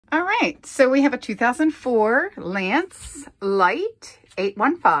All right, so we have a 2004 Lance Lite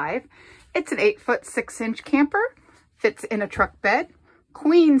 815. It's an 8-foot 6-inch camper, fits in a truck bed,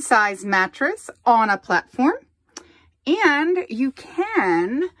 queen size mattress on a platform, and you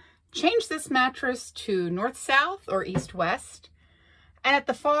can change this mattress to north-south or east-west. And at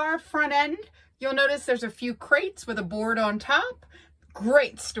the far front end, you'll notice there's a few crates with a board on top.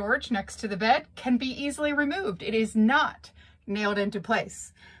 Great storage next to the bed, can be easily removed. It is not nailed into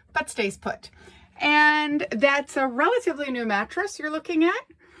place, but stays put. And that's a relatively new mattress you're looking at.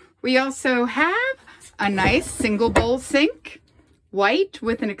 We also have a nice single bowl sink, white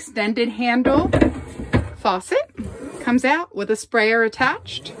with an extended handle faucet. Comes out with a sprayer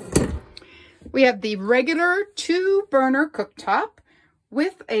attached. We have the regular 2-burner cooktop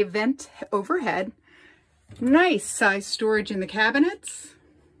with a vent overhead. Nice size storage in the cabinets.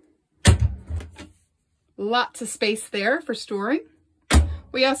 Lots of space there for storing.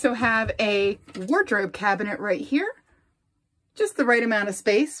 We also have a wardrobe cabinet right here. Just the right amount of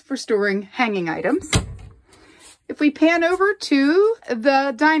space for storing hanging items. If we pan over to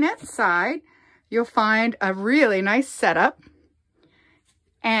the dinette side, you'll find a really nice setup.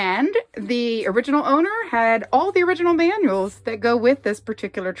 And the original owner had all the original manuals that go with this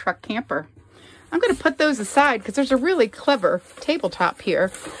particular truck camper. I'm going to put those aside because there's a really clever tabletop here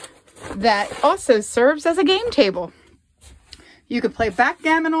that also serves as a game table. You can play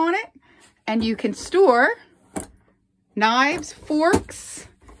backgammon on it, and you can store knives, forks,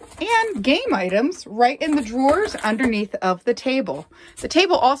 and game items right in the drawers underneath of the table. The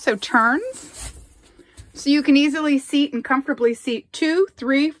table also turns, so you can easily seat and comfortably seat 2,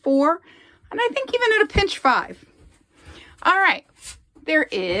 3, 4, and I think even at a pinch 5. All right, there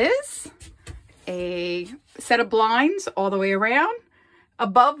is a set of blinds all the way around.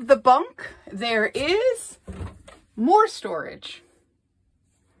 Above the bunk, there is more storage,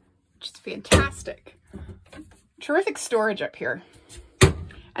 which is fantastic. Terrific storage up here.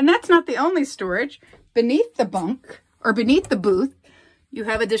 And that's not the only storage. Beneath the bunk, or beneath the booth, you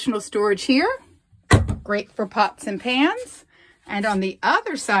have additional storage here. Great for pots and pans. And on the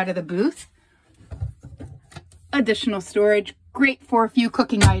other side of the booth, additional storage. Great for a few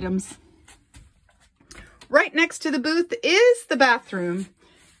cooking items. Right next to the booth is the bathroom.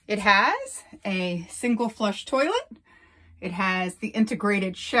 It has a single flush toilet. It has the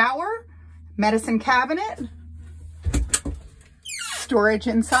integrated shower, medicine cabinet, storage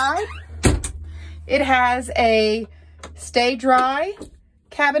inside. It has a stay dry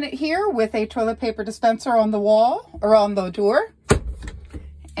cabinet here with a toilet paper dispenser on the wall or on the door.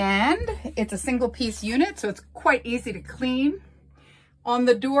 And it's a single piece unit, so it's quite easy to clean. On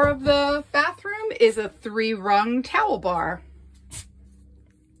the door of the bathroom is a 3-rung towel bar.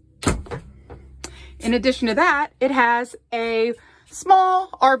 In addition to that, it has a small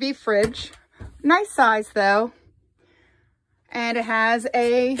RV fridge, nice size though, and it has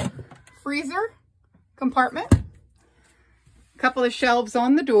a freezer compartment, a couple of shelves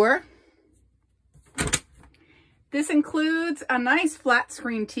on the door. This includes a nice flat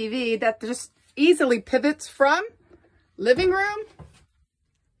screen TV that just easily pivots from living room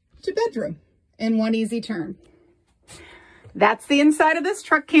to bedroom in one easy turn. That's the inside of this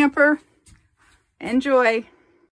truck camper. Enjoy.